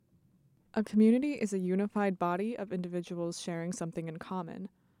A community is a unified body of individuals sharing something in common.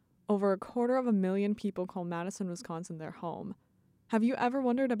 Over 250,000 people call Madison, Wisconsin their home. Have you ever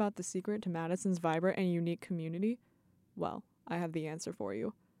wondered about the secret to Madison's vibrant and unique community? Well, I have the answer for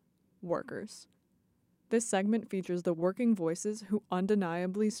you. Workers. This segment features the working voices who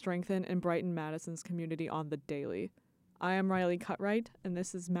undeniably strengthen and brighten Madison's community on the daily. I am Riley Cutright, and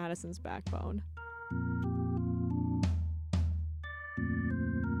this is Madison's Backbone.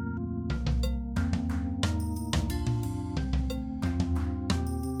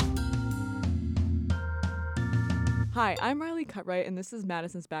 Hi, I'm Riley Cutright, and this is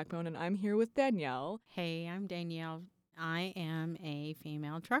Madison's Backbone, and I'm here with Danielle. Hey, I'm Danielle. I am a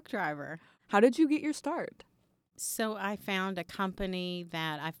female truck driver. How did you get your start? So I found a company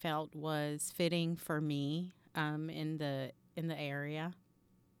that I felt was fitting for me in the area,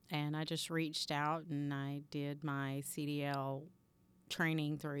 and I just reached out and I did my CDL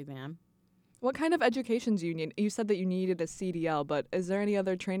training through them. What kind of education do you need? You said that you needed a CDL, but is there any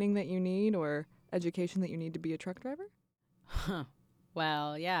other training that you need or education that you need to be a truck driver?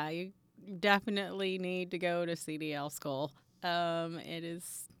 Well, yeah, you definitely need to go to CDL school. It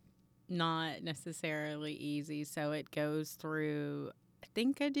is not necessarily easy, so it goes through, I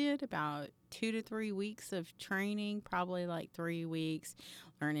think I did about 2 to 3 weeks of training, probably like 3 weeks,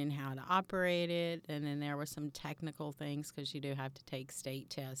 learning how to operate it, and then there were some technical things because you do have to take state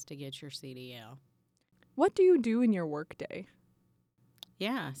tests to get your CDL. What do you do in your workday?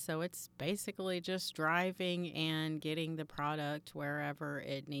 Yeah, so it's basically just driving and getting the product wherever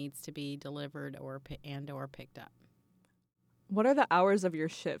it needs to be delivered or picked up. What are the hours of your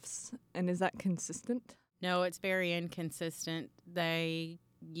shifts, and is that consistent? No, it's very inconsistent.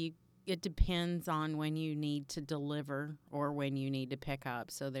 It depends on when you need to deliver or when you need to pick up.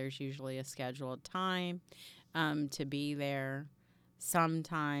 So there's usually a scheduled time to be there.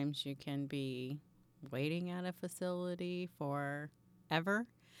 Sometimes you can be waiting at a facility forever.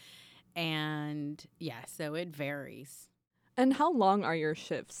 And yeah, so it varies. And how long are your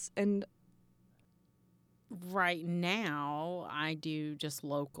shifts? And Right now, I do just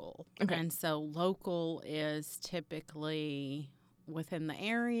local. okay. And so local is typically within the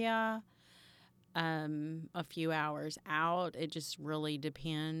area, a few hours out. It just really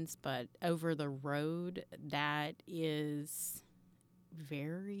depends. But over the road, it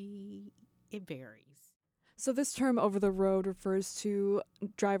varies. So this term over the road refers to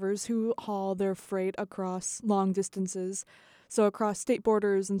drivers who haul their freight across long distances. So across state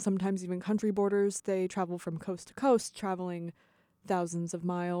borders and sometimes even country borders, they travel from coast to coast, traveling thousands of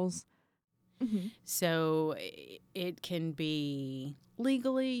miles. Mm-hmm. So it can be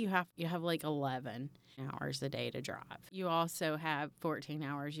legally you have like 11 hours a day to drive. You also have 14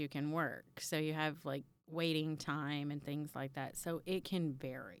 hours you can work. So you have like waiting time and things like that. So it can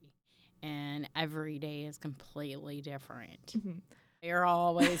vary. And every day is completely different. Mm-hmm. You're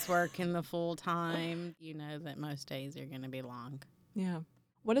always working the full time. You know that most days are going to be long. Yeah.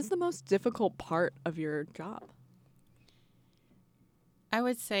 What is the most difficult part of your job? I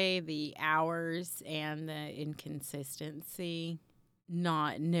would say the hours and the inconsistency.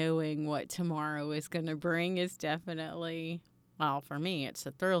 Not knowing what tomorrow is going to bring is definitely, well, for me, it's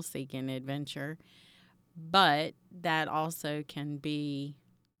a thrill-seeking adventure. But that also can be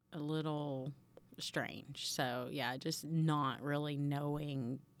a little strange. So, yeah, just not really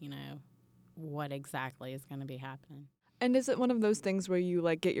knowing, what exactly is going to be happening. And is it one of those things where you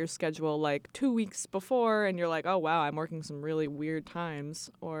like get your schedule like 2 weeks before and you're like, oh wow, I'm working some really weird times?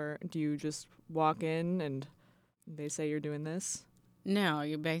 Or do you just walk in and they say you're doing this? No,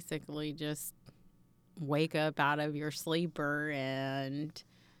 you basically just wake up out of your sleeper and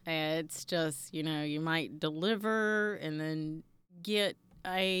it's just, you might deliver and then get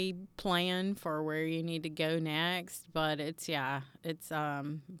a plan for where you need to go next, but it's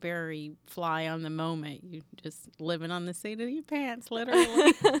very fly on the moment. You just living on the seat of your pants,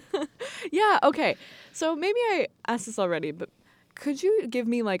 literally. Yeah, okay. So maybe I asked this already, but could you give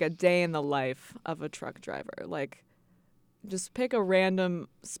me like a day in the life of a truck driver? Like just pick a random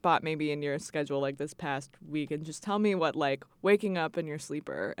spot maybe in your schedule like this past week and just tell me what like waking up in your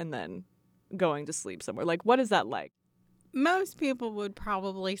sleeper and then going to sleep somewhere. Like what is that like? Most people would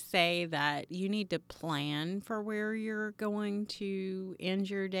probably say that you need to plan for where you're going to end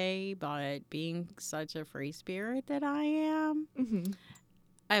your day, but being such a free spirit that I am, Mm-hmm.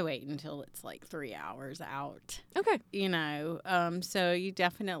 I wait until it's like 3 hours out. Okay. So you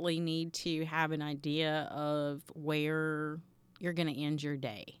definitely need to have an idea of where you're going to end your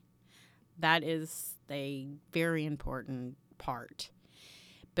day. That is a very important part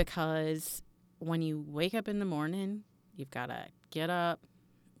because when you wake up in the morning, you've got to get up,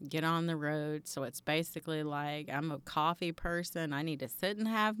 get on the road. So it's basically like I'm a coffee person. I need to sit and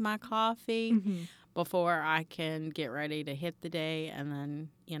have my coffee Mm-hmm. before I can get ready to hit the day, and then,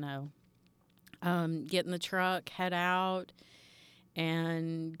 get in the truck, head out,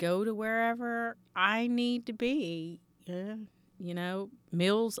 and go to wherever I need to be. Yeah.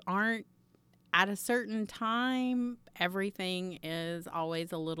 Meals aren't at a certain time. Everything is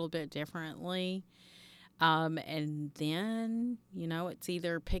always a little bit differently. And then, it's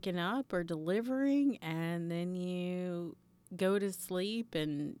either picking up or delivering, and then you go to sleep,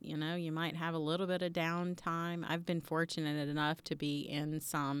 and, you might have a little bit of downtime. I've been fortunate enough to be in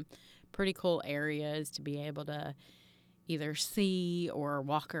some pretty cool areas to be able to either see or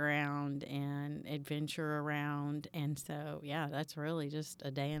walk around and adventure around. And so, yeah, that's really just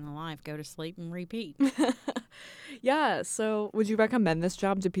a day in the life. Go to sleep and repeat. Yeah, so would you recommend this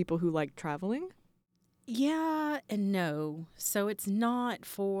job to people who like traveling? Yeah and no. So it's not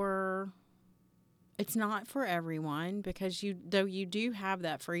for everyone, because though you do have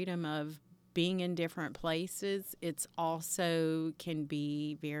that freedom of being in different places, it's also can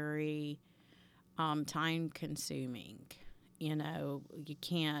be very time consuming. You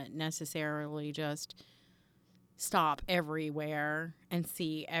can't necessarily just stop everywhere and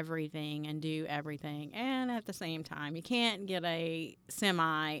see everything and do everything. And at the same time, you can't get a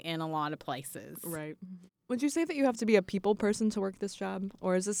semi in a lot of places. Right. Would you say that you have to be a people person to work this job?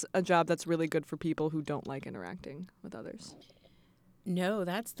 Or is this a job that's really good for people who don't like interacting with others? No,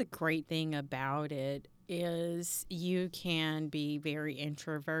 that's the great thing about it, is you can be very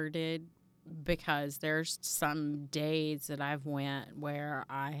introverted, because there's some days that I've went where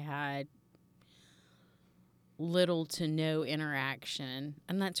I had little to no interaction,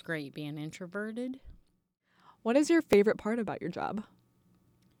 and that's great being introverted. What is your favorite part about your job?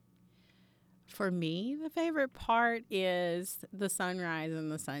 For me, the favorite part is the sunrise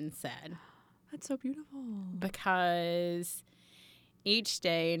and the sunset, That's so beautiful. because each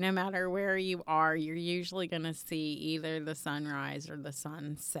day, no matter where you are, you're usually going to see either the sunrise or the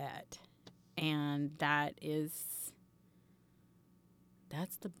sunset. And that's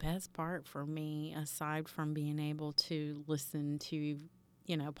the best part for me, aside from being able to listen to,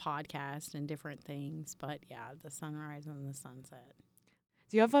 podcasts and different things. But yeah, the sunrise and the sunset.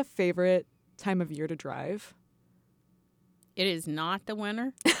 Do you have a favorite time of year to drive? It is not the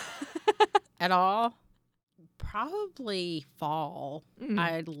winter at all. Probably fall.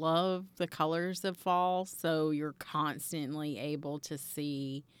 I love the colors of fall, so you're constantly able to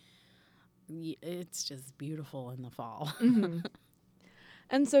see. It's just beautiful in the fall. Mm-hmm.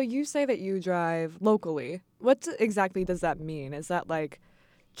 And so you say that you drive locally. What exactly does that mean? Is that like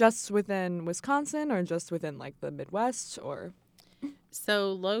just within Wisconsin or just within like the Midwest or?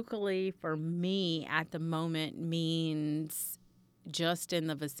 So locally for me at the moment means just in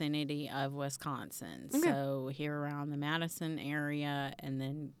the vicinity of Wisconsin. Okay. So here around the Madison area, and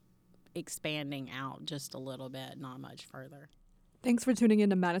then expanding out just a little bit, not much further. Thanks for tuning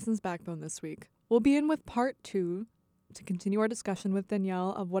in to Madison's Backbone this week. We'll be in with part 2 to continue our discussion with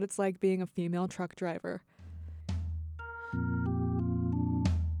Danielle of what it's like being a female truck driver.